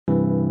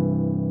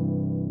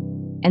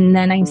And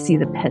then I see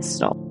the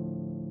pistol.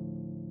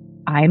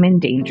 I'm in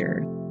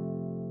danger.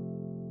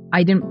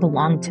 I didn't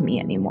belong to me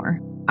anymore.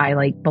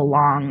 I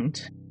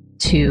belonged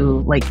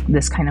to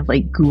this kind of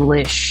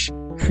ghoulish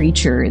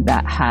creature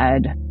that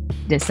had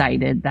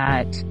decided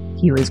that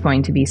he was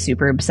going to be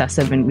super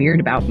obsessive and weird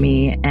about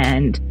me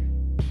and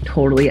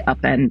totally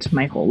upend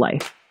my whole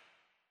life.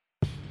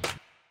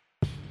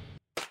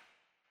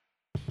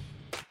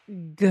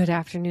 Good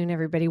afternoon,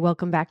 everybody.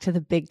 Welcome back to the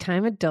Big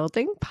Time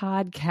Adulting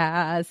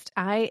Podcast.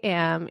 I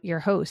am your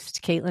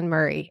host, Caitlin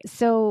Murray.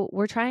 So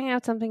we're trying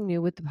out something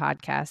new with the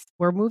podcast.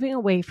 We're moving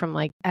away from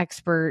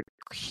expert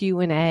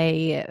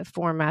Q&A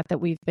format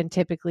that we've been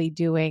typically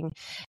doing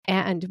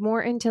and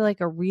more into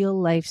a real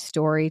life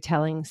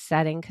storytelling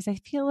setting, because I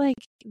feel like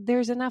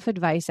there's enough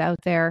advice out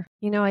there.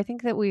 I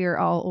think that we are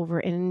all over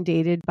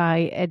inundated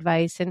by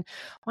advice, and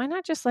why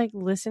not just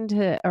listen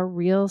to a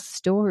real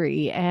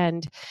story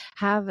and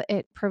have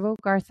it provoke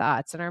our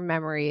thoughts and our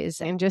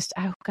memories, and just,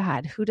 oh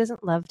God, who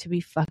doesn't love to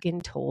be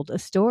fucking told a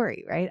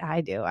story, right?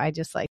 I do. I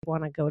just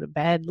want to go to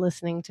bed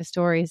listening to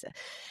stories.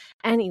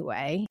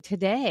 Anyway,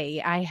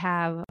 today I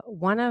have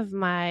one of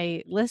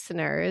my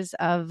listeners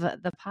of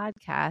the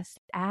podcast,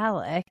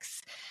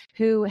 Alex,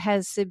 who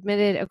has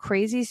submitted a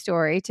crazy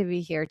story to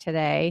be here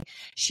today.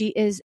 She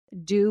is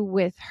due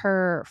with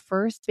her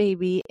first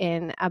baby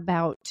in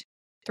about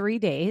 3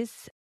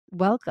 days.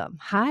 Welcome.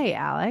 Hi,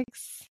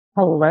 Alex.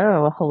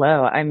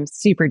 Hello. I'm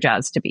super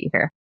jazzed to be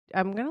here.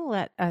 I'm going to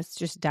let us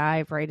just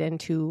dive right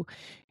into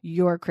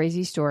your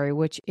crazy story,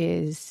 which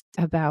is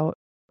about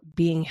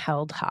being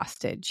held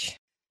hostage.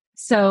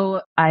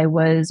 So I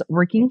was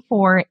working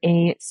for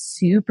a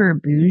super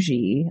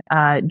bougie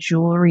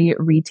jewelry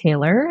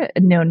retailer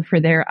known for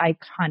their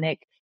iconic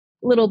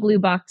little blue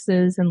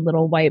boxes and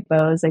little white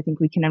bows. I think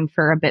we can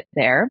infer a bit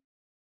there.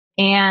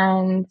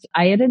 And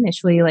I had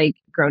initially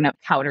grown up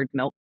powdered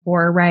milk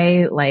poor,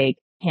 right?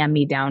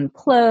 Hand-me-down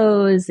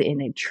clothes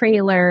in a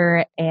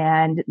trailer.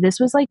 And this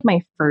was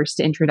my first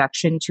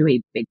introduction to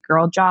a big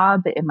girl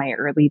job in my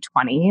early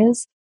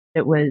 20s.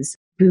 It was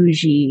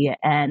bougie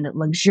and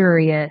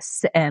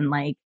luxurious and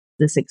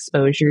this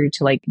exposure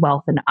to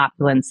wealth and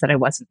opulence that I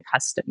wasn't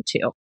accustomed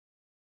to.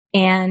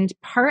 And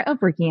part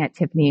of working at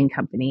Tiffany and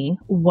Company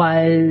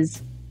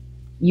was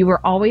you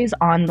were always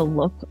on the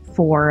look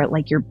for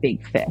your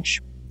big fish,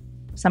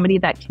 somebody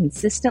that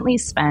consistently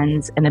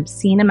spends an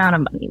obscene amount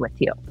of money with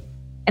you.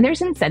 And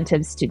there's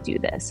incentives to do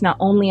this. Not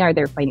only are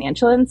there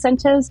financial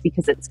incentives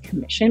because it's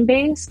commission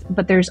based,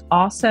 but there's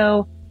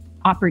also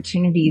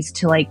opportunities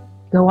to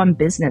go on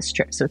business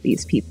trips with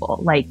these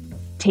people,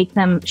 take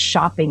them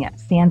shopping at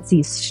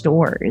fancy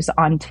stores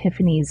on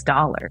Tiffany's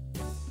dollar.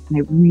 And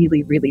I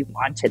really, really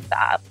wanted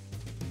that.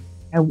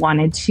 I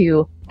wanted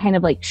to kind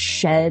of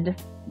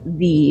shed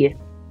the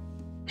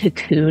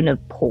cocoon of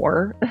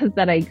poor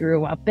that I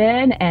grew up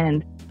in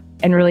and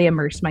really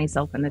immerse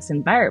myself in this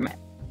environment.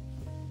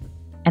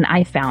 And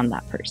I found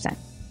that person,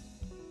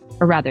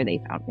 or rather they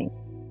found me.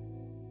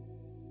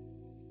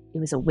 It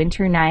was a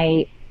winter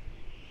night.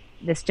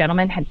 This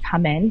gentleman had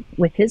come in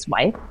with his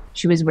wife.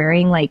 She was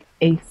wearing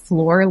a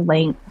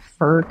floor-length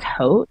fur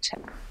coat.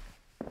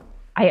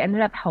 I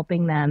ended up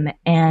helping them,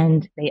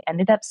 and they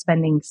ended up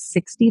spending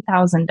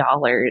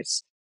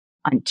 $60,000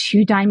 on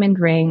 2 diamond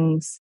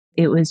rings.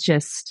 It was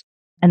just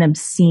an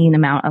obscene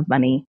amount of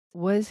money.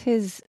 Was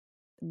his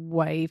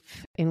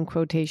wife, in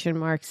quotation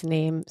marks,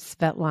 name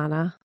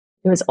Svetlana?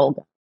 It was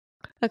Olga.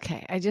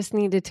 Okay, I just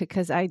needed to,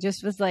 because I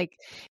just was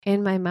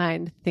in my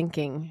mind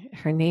thinking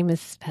her name is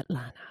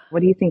Svetlana.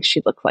 What do you think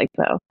she looked like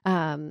though?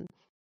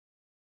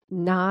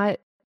 Not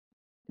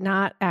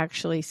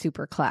actually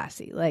super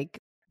classy.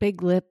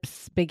 Big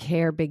lips, big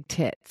hair, big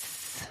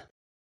tits.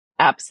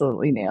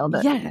 Absolutely nailed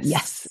it.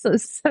 Yes. So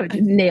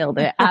nailed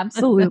it.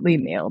 Absolutely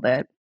nailed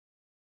it.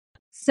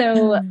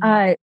 So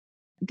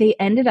they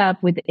ended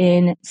up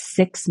within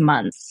 6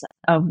 months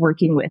of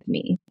working with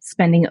me,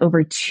 spending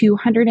over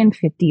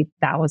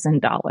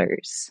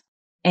 $250,000.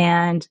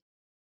 And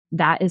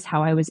that is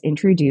how I was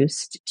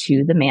introduced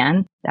to the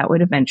man that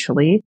would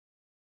eventually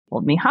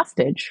hold me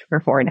hostage for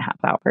 4.5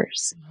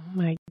 hours. Oh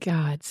my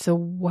God. So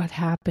what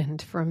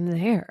happened from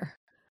there?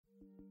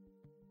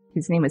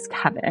 His name is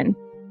Kevin.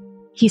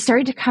 He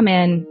started to come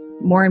in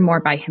more and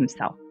more by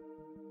himself.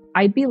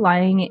 I'd be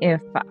lying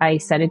if I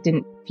said it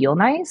didn't feel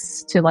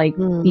nice to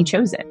be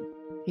chosen.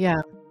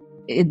 Yeah.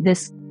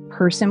 This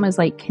person was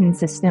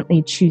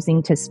consistently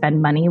choosing to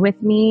spend money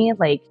with me,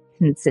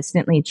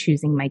 consistently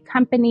choosing my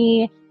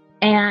company.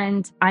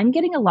 And I'm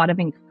getting a lot of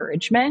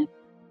encouragement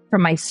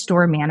from my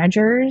store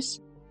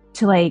managers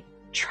to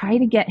try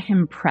to get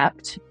him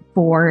prepped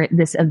for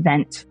this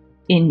event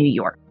in New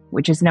York,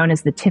 which is known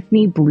as the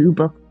Tiffany Blue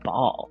Book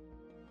Ball.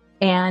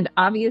 And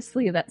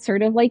obviously that's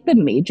sort of the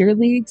major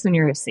leagues when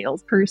you're a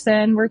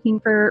salesperson working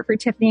for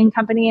Tiffany and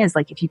Company, is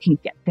if you can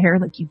get there,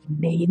 you've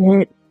made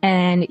it.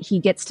 And he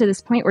gets to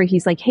this point where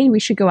he's hey, we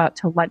should go out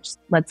to lunch.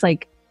 Let's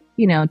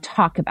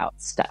talk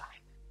about stuff.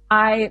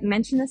 I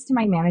mentioned this to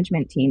my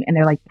management team and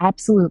they're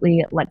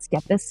absolutely, let's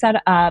get this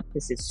set up.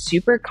 This is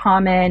super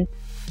common.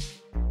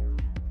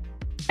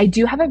 I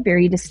do have a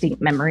very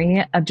distinct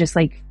memory of just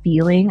like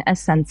feeling a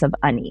sense of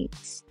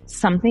unease.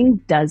 Something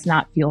does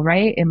not feel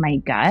right in my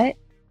gut.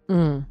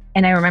 And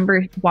I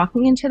remember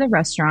walking into the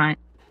restaurant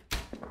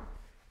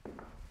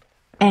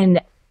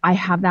and I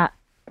have that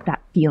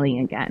feeling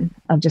again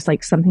of just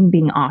like something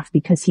being off,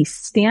 because he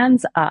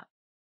stands up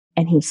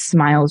and he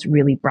smiles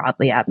really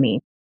broadly at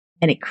me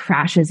and it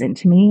crashes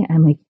into me.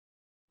 I'm like,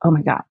 oh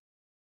my God,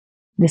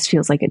 this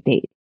feels like a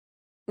date.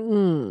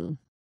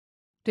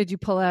 Did you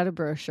pull out a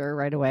brochure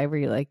right away? Were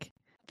you like,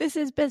 this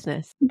is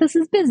business? This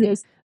is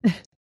business.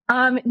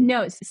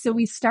 No. So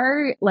we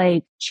start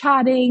like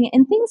chatting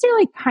and things are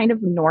like kind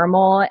of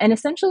normal. And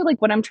essentially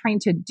like what I'm trying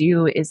to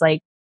do is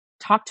like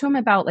talk to him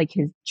about like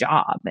his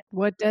job.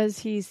 What does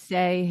he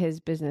say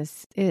his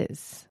business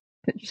is?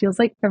 It feels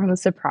like from The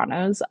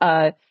Sopranos.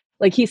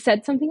 Like he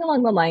said something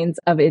along the lines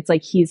of it's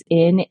like he's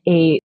in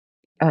a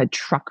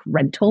truck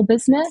rental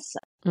business.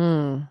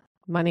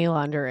 Money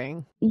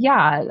laundering.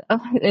 Yeah,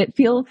 it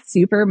feels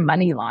super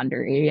money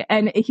laundering.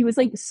 And he was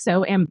like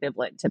so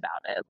ambivalent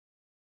about it.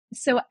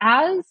 So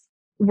as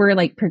we're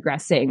like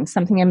progressing,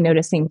 something I'm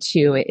noticing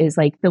too is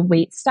like the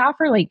wait staff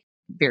are like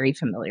very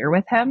familiar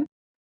with him.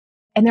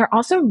 And they're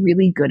also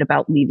really good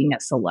about leaving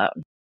us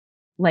alone.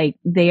 Like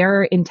they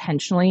are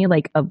intentionally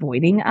like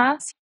avoiding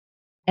us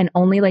and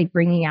only like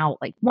bringing out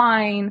like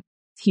wine.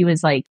 He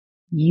was like,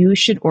 you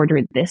should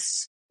order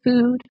this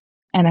food.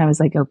 And I was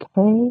like,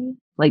 okay.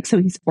 Like,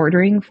 so he's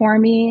ordering for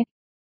me.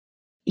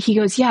 He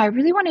goes, yeah, I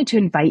really wanted to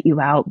invite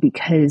you out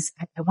because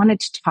I wanted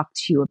to talk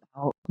to you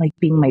about like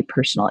being my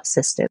personal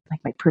assistant, like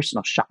my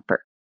personal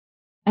shopper.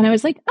 And I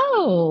was like,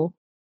 oh.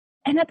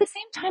 And at the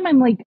same time, I'm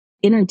like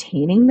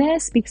entertaining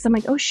this because I'm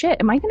like, oh shit,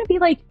 am I going to be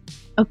like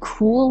a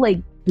cool,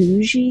 like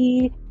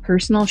bougie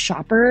personal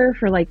shopper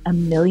for like a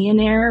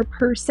millionaire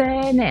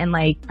person? And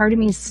like part of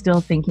me is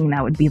still thinking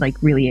that would be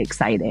like really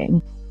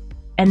exciting.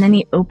 And then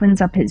he opens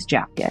up his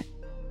jacket.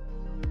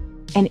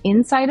 And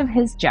inside of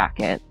his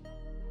jacket,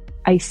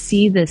 I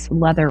see this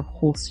leather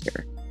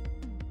holster.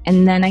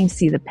 And then I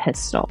see the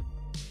pistol.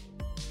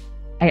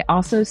 I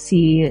also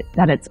see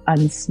that it's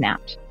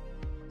unsnapped.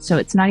 So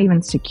it's not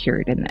even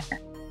secured in there.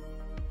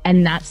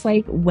 And that's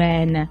like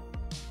when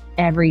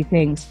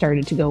everything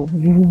started to go,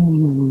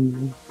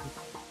 woo.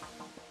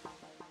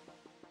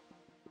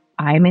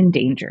 I'm in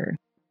danger.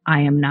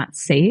 I am not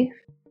safe.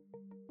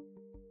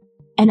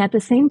 And at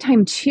the same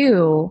time,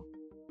 too,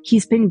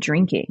 he's been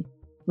drinking.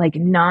 Like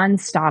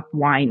nonstop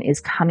wine is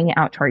coming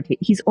out to our table.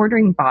 He's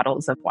ordering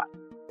bottles of wine.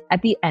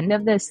 At the end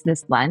of this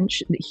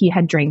lunch, he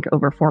had drank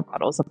over 4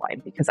 bottles of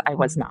wine because I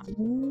was not.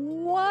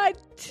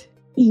 What?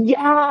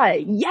 Yeah.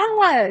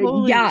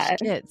 Holy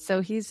shit.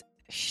 So he's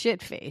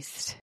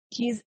shit-faced.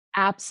 He's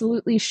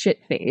absolutely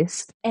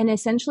shit-faced. And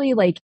essentially,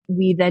 like,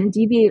 we then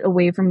deviate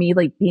away from me,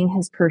 like, being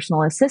his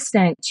personal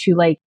assistant to,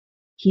 like,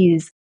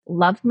 he's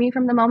loved me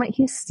from the moment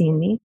he's seen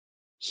me.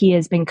 He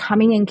has been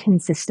coming in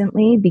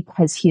consistently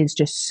because he is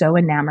just so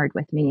enamored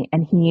with me.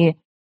 And he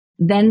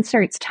then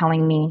starts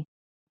telling me,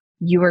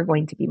 you are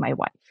going to be my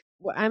wife.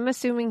 Well, I'm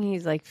assuming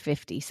he's like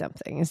 50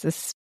 something. Is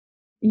this?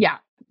 Yeah.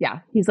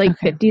 He's like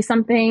 50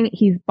 something.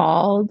 He's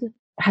bald,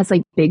 has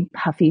like big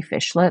puffy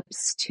fish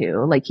lips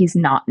too. Like he's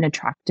not an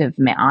attractive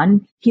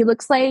man. He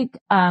looks like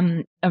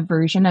a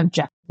version of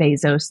Jeff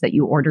Bezos that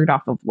you ordered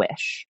off of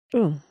Wish.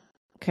 Ooh,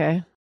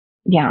 okay.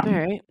 Yeah. All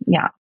right.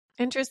 Yeah.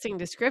 Interesting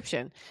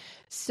description.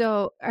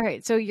 So, all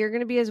right. So you're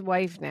going to be his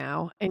wife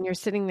now and you're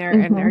sitting there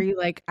and are you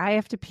like, I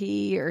have to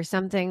pee or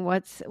something?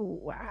 What's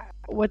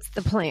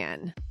the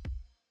plan?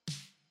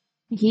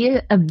 He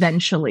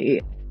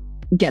eventually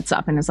gets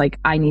up and is like,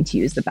 I need to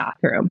use the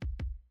bathroom.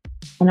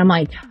 And I'm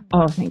like,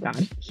 oh, thank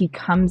God. He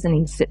comes and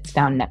he sits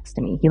down next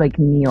to me. He like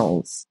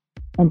kneels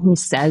and he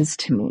says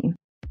to me,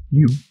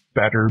 you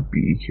better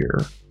be here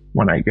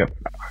when I get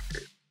back.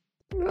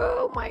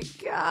 Oh my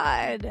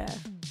God.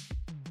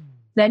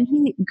 Then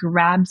he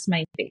grabs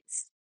my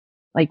face,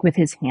 like with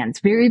his hands,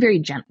 very, very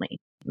gently,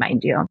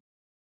 mind you.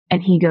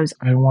 And he goes,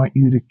 I want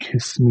you to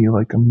kiss me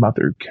like a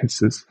mother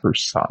kisses her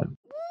son.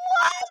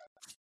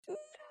 What?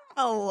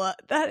 Oh,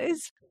 that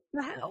is,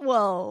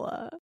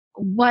 whoa.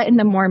 What in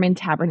the Mormon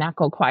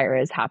Tabernacle Choir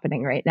is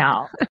happening right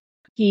now?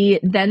 He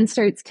then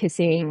starts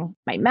kissing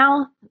my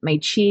mouth, my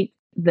cheek,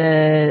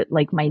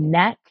 my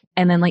neck,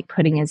 and then like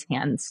putting his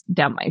hands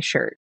down my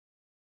shirt.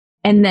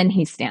 And then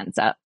he stands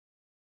up.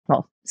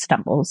 Well,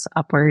 stumbles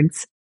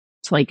upwards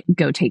to like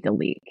go take a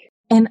leak.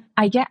 And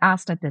I get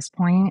asked at this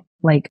point,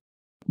 like,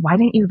 why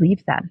didn't you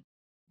leave then?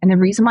 And the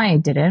reason why I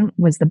didn't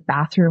was the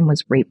bathroom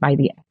was right by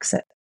the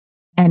exit.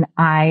 And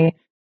I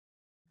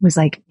was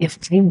like, if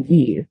I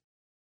leave,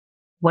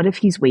 what if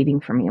he's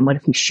waiting for me? And what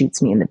if he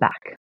shoots me in the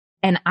back?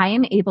 And I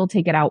am able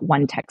to get out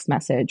one text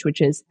message,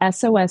 which is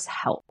SOS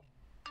help.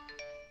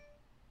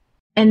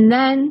 And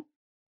then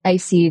I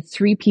see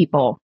 3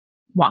 people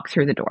walk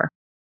through the door.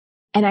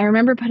 And I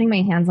remember putting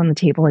my hands on the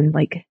table and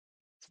like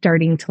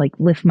starting to like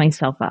lift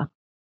myself up.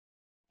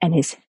 And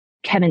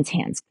Kevin's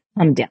hands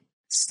come down,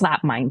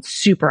 slap mine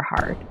super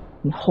hard.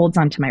 He holds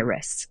onto my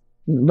wrists.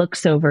 He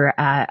looks over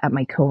at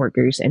my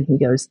coworkers and he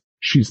goes,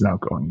 she's not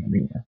going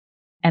anywhere.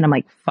 And I'm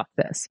like, fuck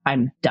this.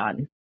 I'm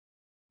done.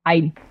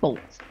 I bolt.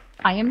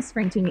 I am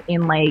sprinting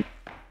in like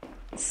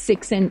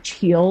 6-inch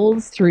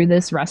heels through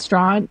this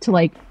restaurant to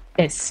like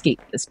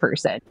escape this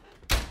person.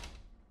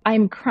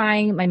 I'm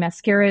crying. My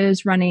mascara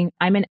is running.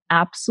 I'm an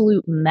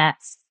absolute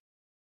mess.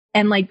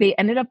 And like they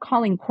ended up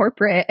calling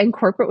corporate, and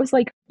corporate was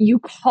like, you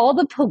call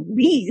the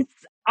police,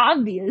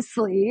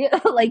 obviously.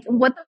 Like,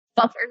 what the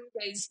fuck are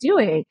you guys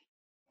doing?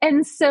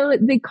 And so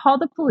they call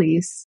the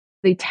police,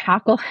 they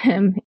tackle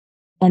him,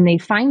 and they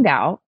find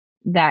out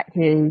that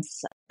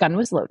his gun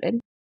was loaded.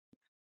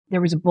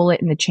 There was a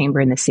bullet in the chamber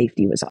and the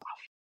safety was off.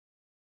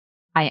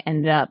 I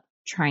ended up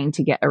trying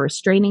to get a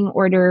restraining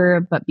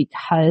order, but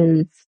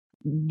because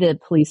the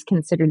police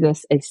considered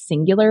this a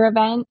singular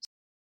event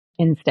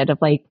instead of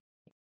like,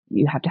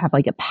 you have to have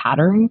like a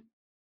pattern,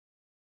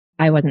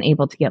 I wasn't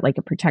able to get like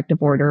a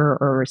protective order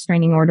or a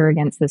restraining order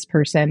against this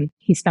person.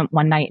 He spent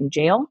one night in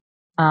jail.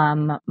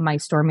 My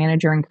store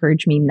manager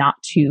encouraged me not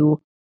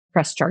to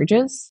press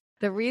charges.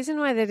 The reason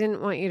why they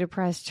didn't want you to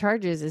press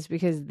charges is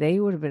because they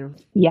would have been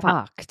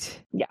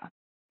fucked. Yeah.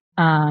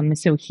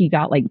 So he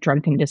got like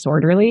drunk and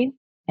disorderly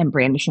and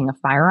brandishing a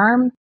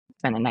firearm,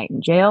 spent a night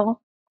in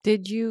jail.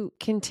 Did you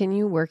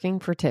continue working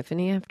for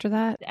Tiffany after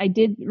that? I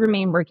did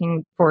remain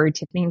working for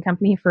Tiffany &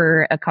 Company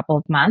for a couple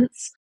of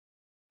months,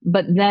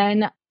 but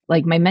then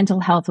like my mental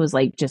health was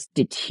like just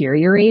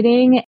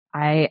deteriorating.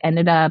 I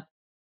ended up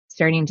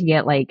starting to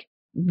get like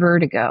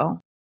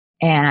vertigo,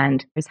 and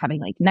I was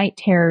having like night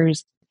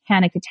terrors,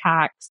 panic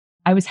attacks.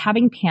 I was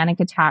having panic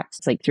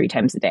attacks like 3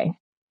 times a day.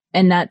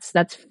 And that's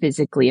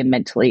physically and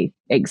mentally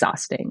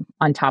exhausting,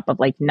 on top of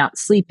like not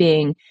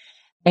sleeping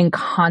and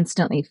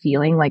constantly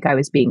feeling like I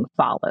was being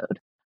followed.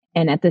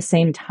 And at the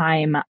same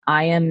time,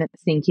 I am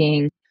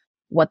thinking,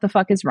 what the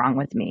fuck is wrong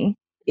with me?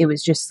 It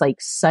was just like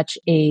such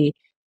a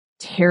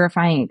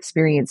terrifying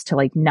experience to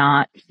like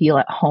not feel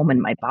at home in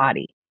my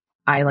body.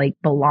 I like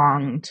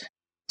belonged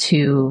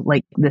to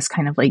like this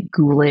kind of like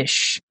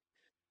ghoulish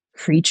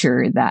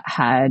creature that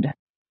had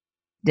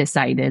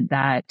decided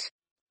that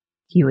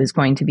he was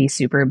going to be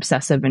super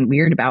obsessive and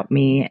weird about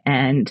me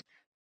and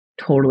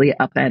totally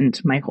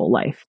upend my whole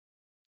life.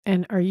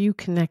 And are you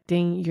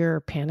connecting your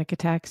panic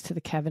attacks to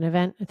the Kevin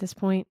event at this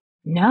point?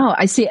 No,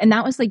 I see. And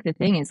that was like the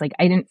thing is like,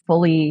 I didn't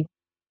fully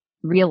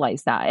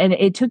realize that. And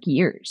it took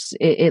years.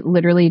 It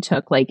literally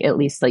took like at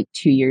least like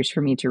 2 years for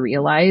me to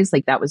realize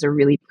like that was a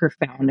really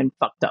profound and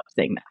fucked up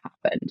thing that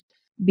happened.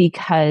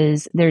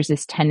 Because there's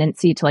this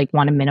tendency to like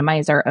want to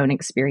minimize our own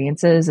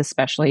experiences,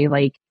 especially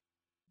like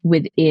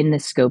within the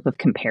scope of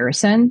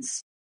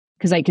comparisons.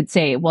 Because I could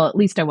say, well, at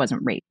least I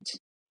wasn't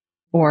raped,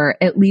 or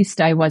at least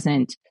I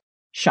wasn't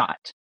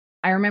shot.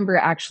 I remember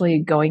actually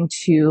going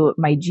to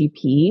my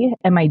GP,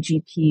 and my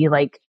GP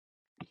like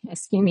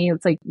asking me,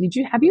 it's like,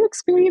 have you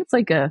experienced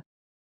like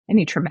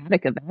any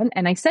traumatic event?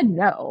 And I said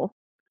no.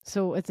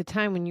 So at the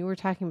time when you were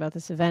talking about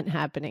this event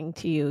happening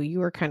to you, you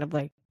were kind of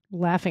like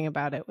laughing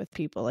about it with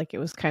people, like it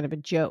was kind of a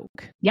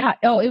joke. Yeah.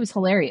 Oh, it was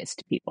hilarious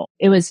to people.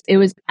 It was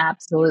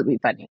absolutely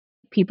funny.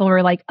 People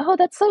were like, oh,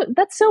 that's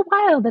so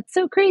wild. That's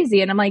so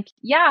crazy. And I'm like,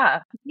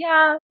 yeah,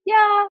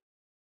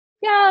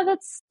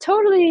 that's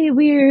totally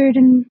weird.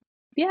 And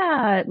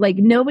yeah, like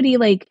nobody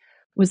like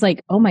was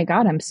like, oh my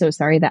God, I'm so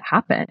sorry that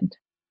happened.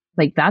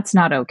 Like, that's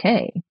not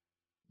okay.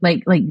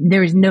 Like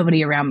there was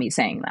nobody around me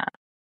saying that.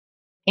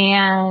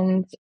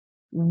 And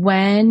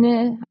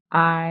when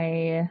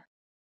I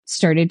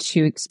started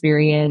to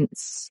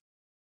experience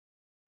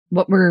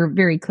what were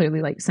very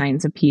clearly like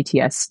signs of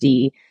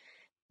PTSD,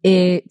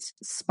 it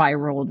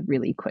spiraled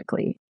really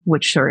quickly,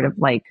 which sort of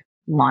like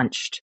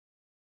launched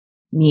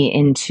me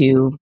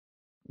into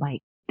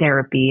like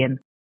therapy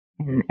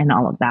and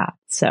all of that.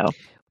 So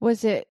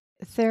was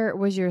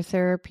your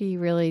therapy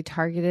really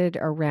targeted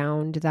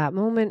around that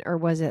moment, or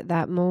was it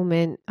that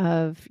moment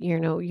of,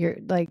 your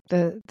like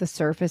the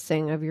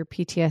surfacing of your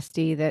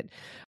PTSD that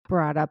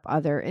brought up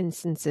other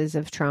instances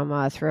of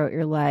trauma throughout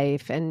your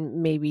life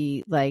and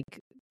maybe like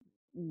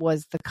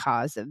was the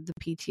cause of the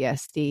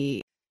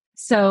PTSD?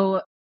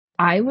 So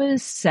I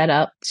was set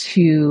up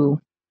to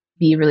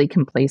be really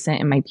complacent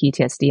in my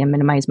PTSD and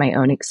minimize my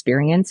own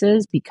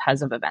experiences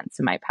because of events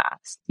in my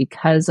past,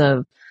 because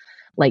of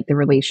like the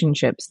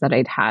relationships that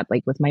I'd had,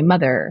 like with my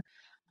mother,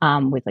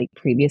 with like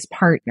previous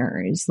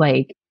partners.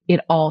 Like it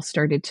all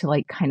started to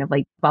like kind of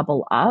like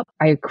bubble up.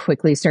 I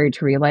quickly started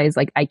to realize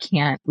like I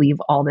can't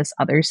leave all this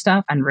other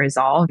stuff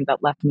unresolved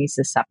that left me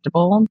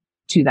susceptible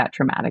to that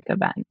traumatic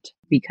event,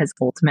 because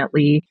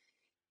ultimately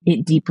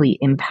it deeply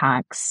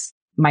impacts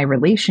my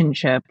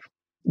relationship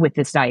with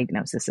this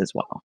diagnosis as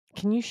well.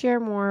 Can you share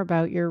more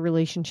about your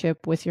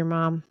relationship with your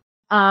mom?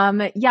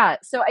 Yeah.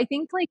 So I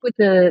think like with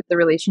the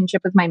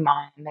relationship with my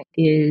mom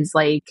is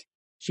like,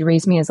 she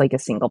raised me as like a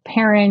single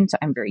parent.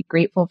 I'm very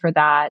grateful for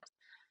that.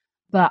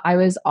 But I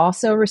was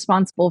also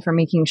responsible for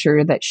making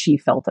sure that she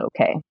felt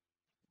okay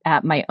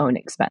at my own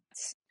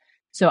expense.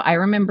 So I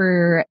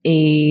remember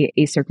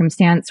a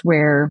circumstance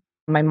where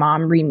my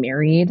mom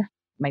remarried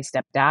my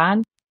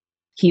stepdad.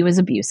 He was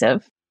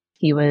abusive.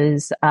 He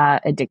was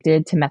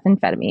addicted to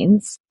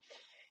methamphetamines.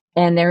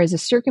 And there is a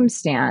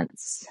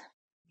circumstance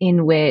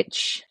in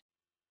which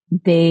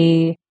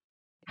they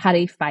had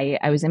a fight.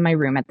 I was in my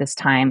room at this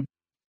time.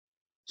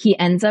 He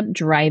ends up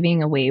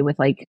driving away with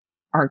like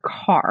our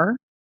car.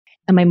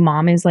 And my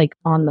mom is like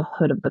on the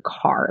hood of the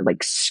car,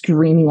 like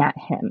screaming at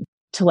him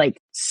to like,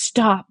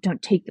 stop,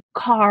 don't take the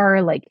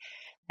car. Like,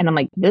 and I'm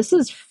like, this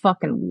is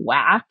fucking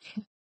whack.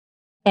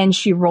 And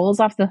she rolls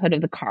off the hood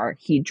of the car.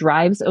 He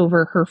drives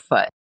over her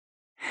foot.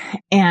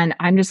 And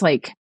I'm just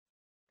like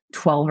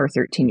 12 or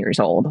 13 years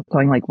old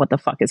going like, what the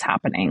fuck is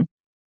happening?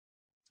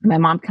 My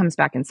mom comes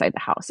back inside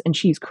the house and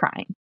she's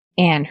crying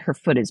and her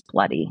foot is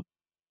bloody.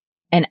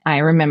 And I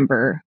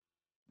remember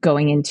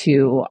going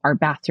into our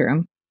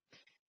bathroom,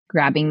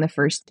 grabbing the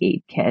first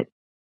aid kit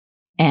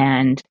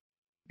and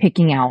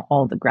picking out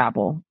all the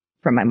gravel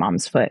from my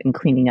mom's foot and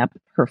cleaning up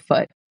her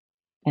foot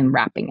and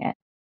wrapping it.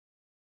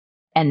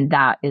 And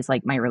that is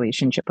like my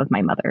relationship with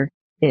my mother,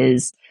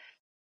 is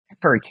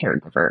for a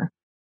caregiver.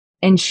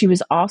 And she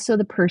was also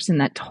the person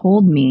that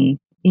told me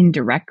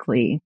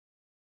indirectly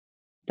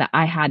that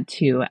I had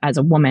to, as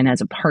a woman,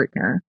 as a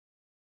partner,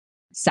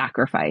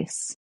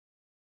 sacrifice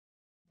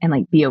and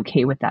like be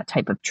okay with that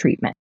type of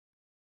treatment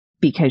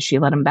because she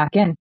let him back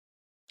in.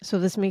 So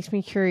this makes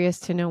me curious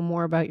to know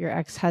more about your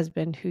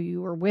ex-husband who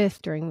you were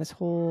with during this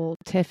whole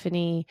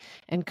Tiffany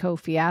and Co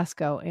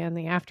fiasco and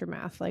the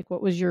aftermath. Like,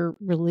 what was your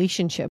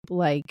relationship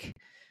like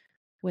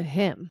with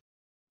him?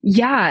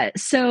 Yeah.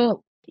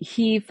 So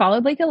he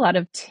followed like a lot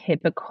of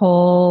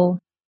typical,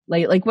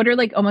 like what are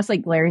like almost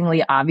like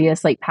glaringly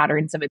obvious like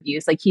patterns of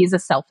abuse. Like he's a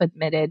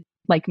self-admitted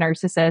like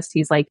narcissist.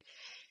 He's like,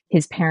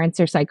 his parents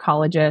are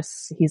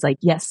psychologists. He's like,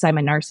 yes, I'm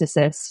a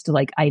narcissist.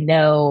 Like, I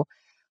know,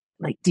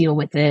 like, deal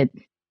with it.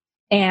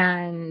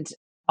 And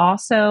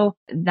also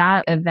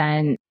that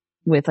event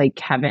with like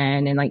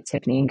Kevin and like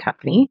Tiffany and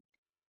company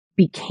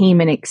became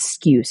an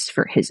excuse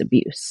for his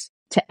abuse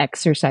to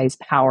exercise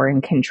power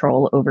and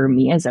control over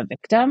me as a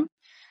victim.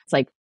 It's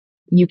like,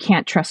 you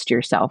can't trust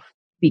yourself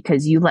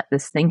because you let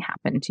this thing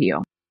happen to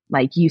you.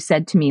 Like you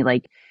said to me,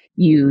 like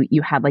you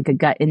had like a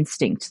gut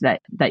instinct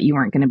that you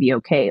weren't going to be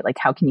okay. Like,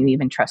 how can you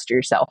even trust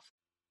yourself?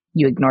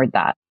 You ignored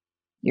that.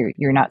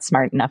 You're not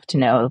smart enough to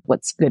know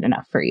what's good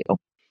enough for you.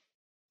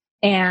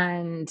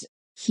 And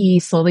he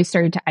slowly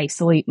started to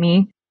isolate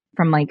me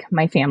from like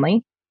my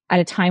family at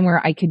a time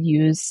where I could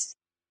use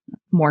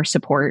more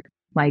support.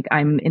 Like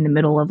I'm in the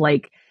middle of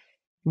like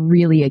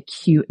really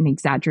acute and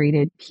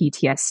exaggerated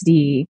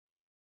PTSD,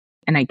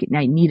 and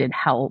I needed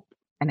help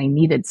and I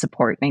needed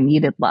support and I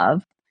needed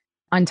love.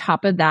 On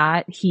top of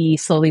that, he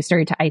slowly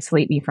started to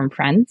isolate me from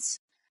friends.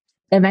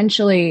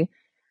 Eventually,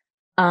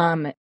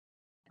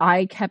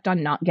 I kept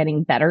on not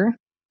getting better.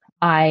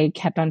 I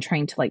kept on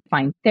trying to like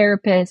find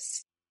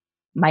therapists.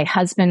 My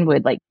husband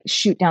would like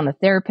shoot down the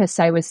therapists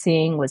I was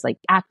seeing, was like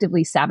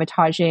actively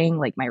sabotaging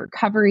like my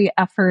recovery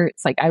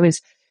efforts. Like I was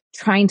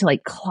trying to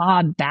like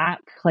claw back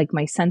like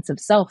my sense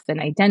of self and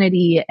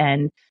identity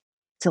and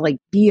to like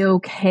be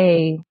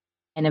okay.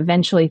 And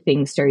eventually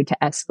things started to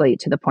escalate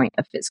to the point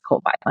of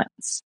physical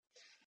violence.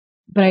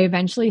 But I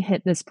eventually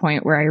hit this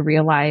point where I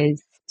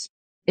realized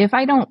if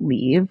I don't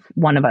leave,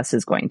 one of us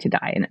is going to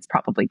die, and it's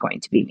probably going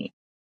to be me,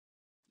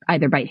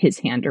 either by his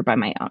hand or by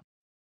my own.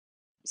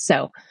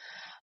 So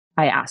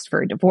I asked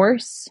for a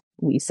divorce.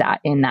 We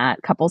sat in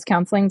that couples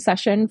counseling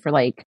session for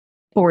like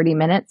 40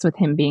 minutes with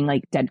him being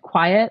like dead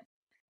quiet.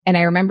 And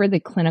I remember the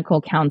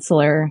clinical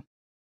counselor,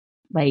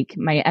 like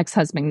my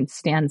ex-husband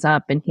stands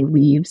up and he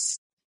leaves.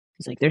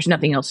 He's like, there's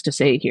nothing else to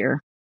say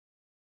here.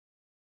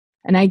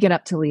 And I get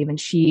up to leave and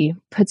she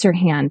puts her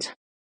hand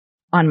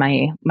on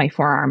my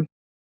forearm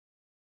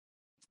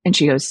and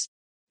she goes,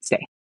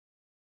 stay.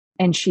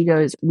 And she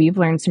goes, we've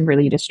learned some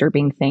really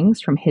disturbing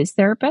things from his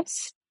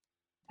therapist,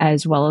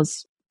 as well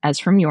as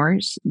from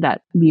yours,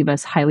 that leave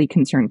us highly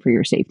concerned for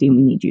your safety. And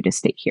we need you to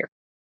stay here.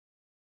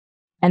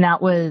 And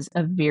that was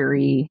a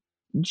very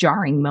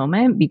jarring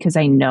moment because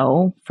I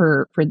know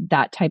for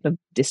that type of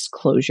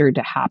disclosure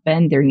to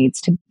happen, there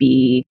needs to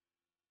be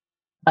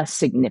a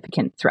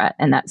significant threat.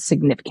 And that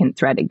significant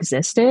threat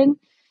existed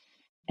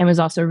and was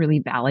also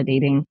really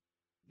validating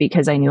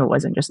because I knew it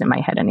wasn't just in my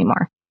head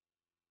anymore.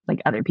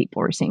 Like other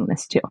people were seeing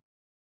this too.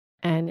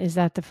 And is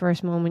that the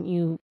first moment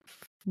you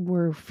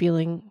were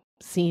feeling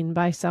seen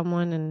by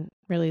someone and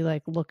really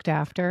like looked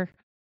after?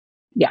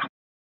 Yeah.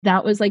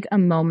 That was like a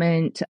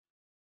moment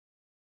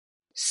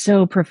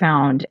so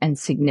profound and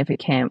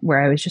significant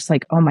where I was just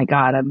like, oh my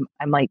God,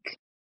 I'm like,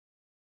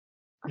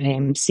 I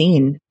am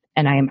seen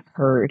and I am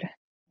heard.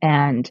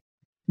 And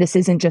this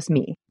isn't just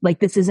me. Like,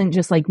 this isn't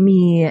just like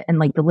me and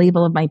like the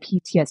label of my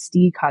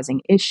PTSD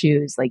causing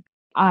issues. Like,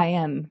 I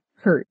am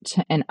hurt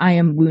and I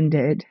am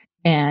wounded,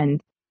 and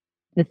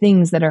the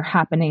things that are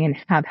happening and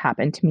have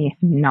happened to me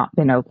have not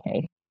been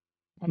okay.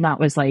 And that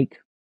was like,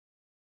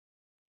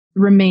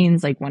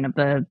 remains like one of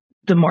the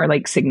more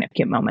like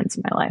significant moments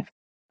in my life.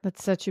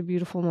 That's such a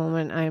beautiful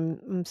moment.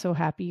 I'm so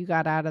happy you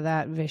got out of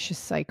that vicious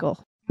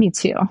cycle. Me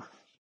too.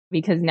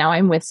 Because now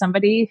I'm with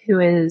somebody who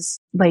is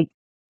like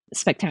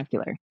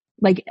spectacular.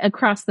 like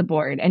across the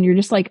board. And you're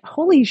just like,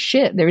 holy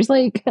shit, there's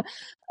like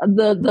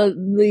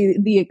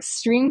the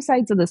extreme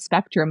sides of the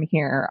spectrum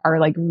here are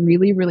like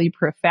really, really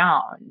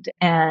profound.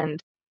 And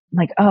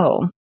like,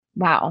 oh,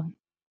 wow,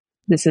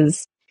 this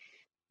is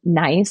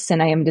nice.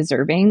 And I am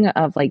deserving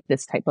of like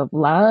this type of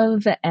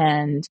love.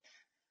 And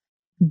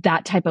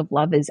that type of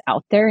love is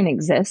out there and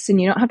exists. And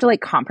you don't have to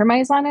like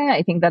compromise on it.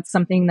 I think that's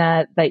something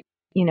that,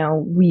 you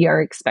know, we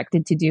are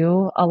expected to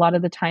do a lot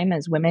of the time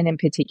as women in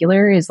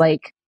particular is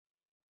like,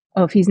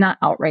 oh, if he's not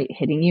outright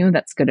hitting you,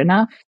 that's good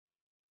enough.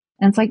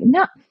 And it's like,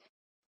 no,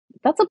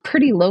 that's a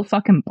pretty low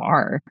fucking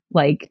bar.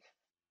 Like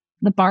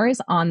the bar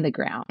is on the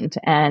ground,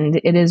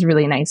 and it is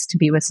really nice to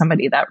be with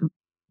somebody that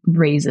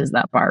raises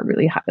that bar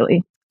really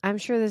highly. I'm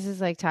sure this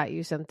has like taught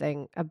you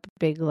something, a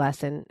big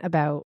lesson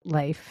about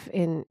life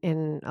in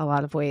a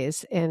lot of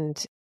ways.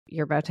 And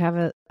you're about to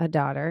have a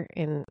daughter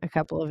in a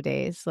couple of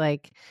days,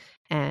 like,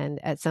 and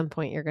at some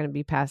point you're going to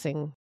be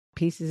passing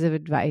pieces of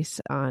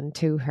advice on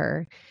to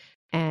her.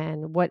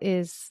 And what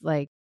is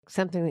like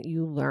something that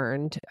you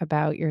learned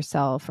about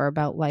yourself or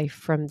about life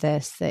from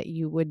this that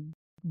you would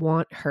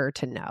want her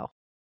to know?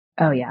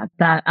 Oh yeah,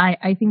 that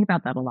I think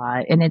about that a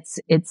lot. And it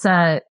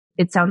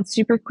sounds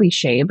super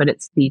cliche, but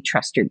it's the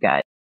trust your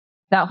gut.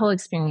 That whole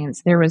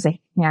experience, there was a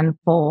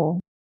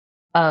handful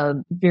of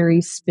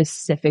very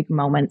specific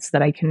moments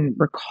that I can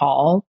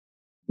recall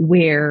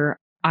where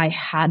I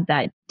had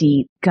that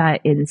deep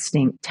gut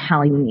instinct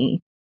telling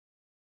me,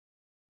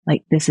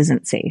 like, this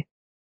isn't safe.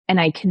 And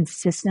I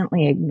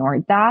consistently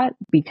ignored that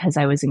because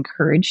I was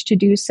encouraged to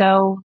do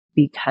so,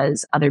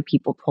 because other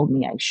people told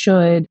me I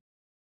should.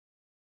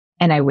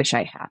 And I wish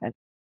I had.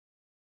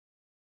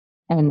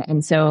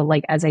 And so,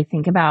 like, as I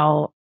think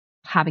about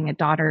having a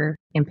daughter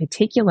in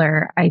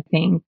particular, I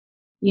think,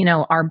 you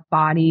know, our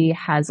body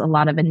has a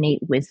lot of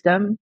innate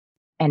wisdom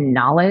and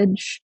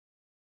knowledge.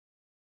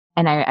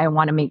 And I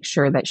want to make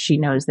sure that she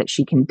knows that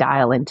she can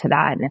dial into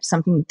that. And if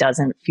something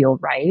doesn't feel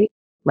right,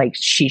 like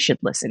she should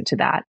listen to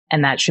that.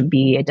 And that should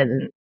be, it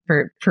doesn't,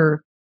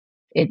 for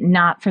it,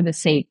 not for the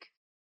sake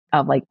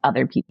of like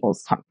other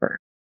people's comfort.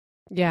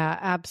 Yeah,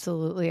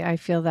 absolutely. I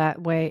feel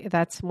that way.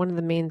 That's one of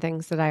the main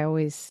things that I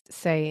always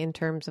say in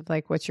terms of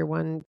like, what's your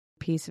one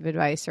piece of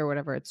advice or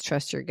whatever, it's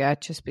trust your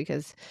gut, just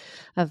because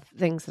of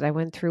things that I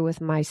went through with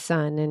my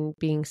son and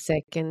being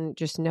sick and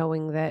just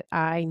knowing that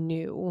I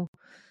knew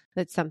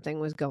that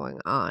something was going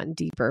on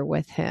deeper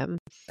with him.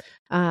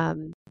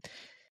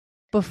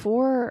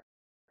 Before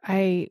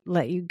I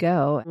let you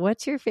go,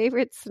 what's your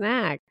favorite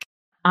snack?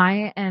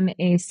 I am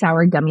a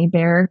sour gummy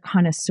bear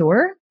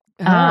connoisseur.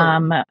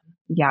 Oh.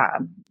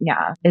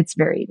 Yeah, it's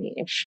very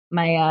niche.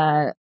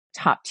 My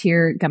top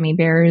tier gummy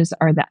bears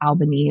are the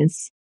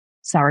Albanese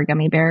sour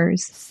gummy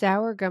bears.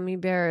 Sour gummy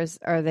bears,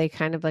 are they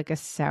kind of like a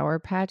Sour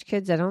Patch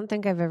Kids? I don't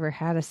think I've ever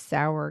had a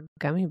sour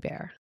gummy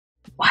bear.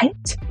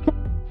 What?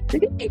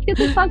 Get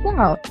the fuck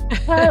out.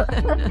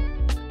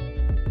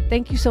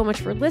 Thank you so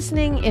much for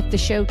listening. If the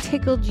show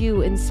tickled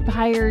you,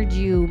 inspired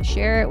you,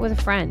 share it with a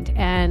friend.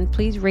 And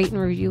please rate and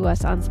review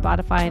us on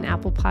Spotify and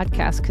Apple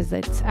Podcasts, because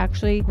it's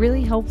actually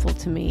really helpful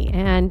to me.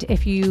 And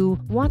if you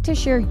want to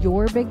share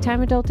your big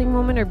time adulting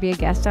moment or be a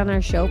guest on our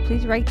show,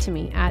 please write to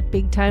me at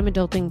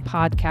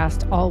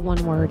bigtimeadultingpodcast, all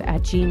one word,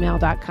 at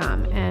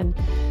gmail.com. And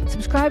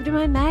subscribe to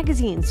my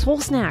magazine, Soul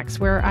Snacks,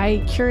 where I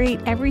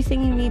curate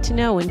everything you need to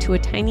know into a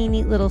tiny,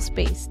 neat little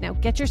space. Now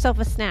get yourself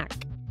a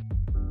snack.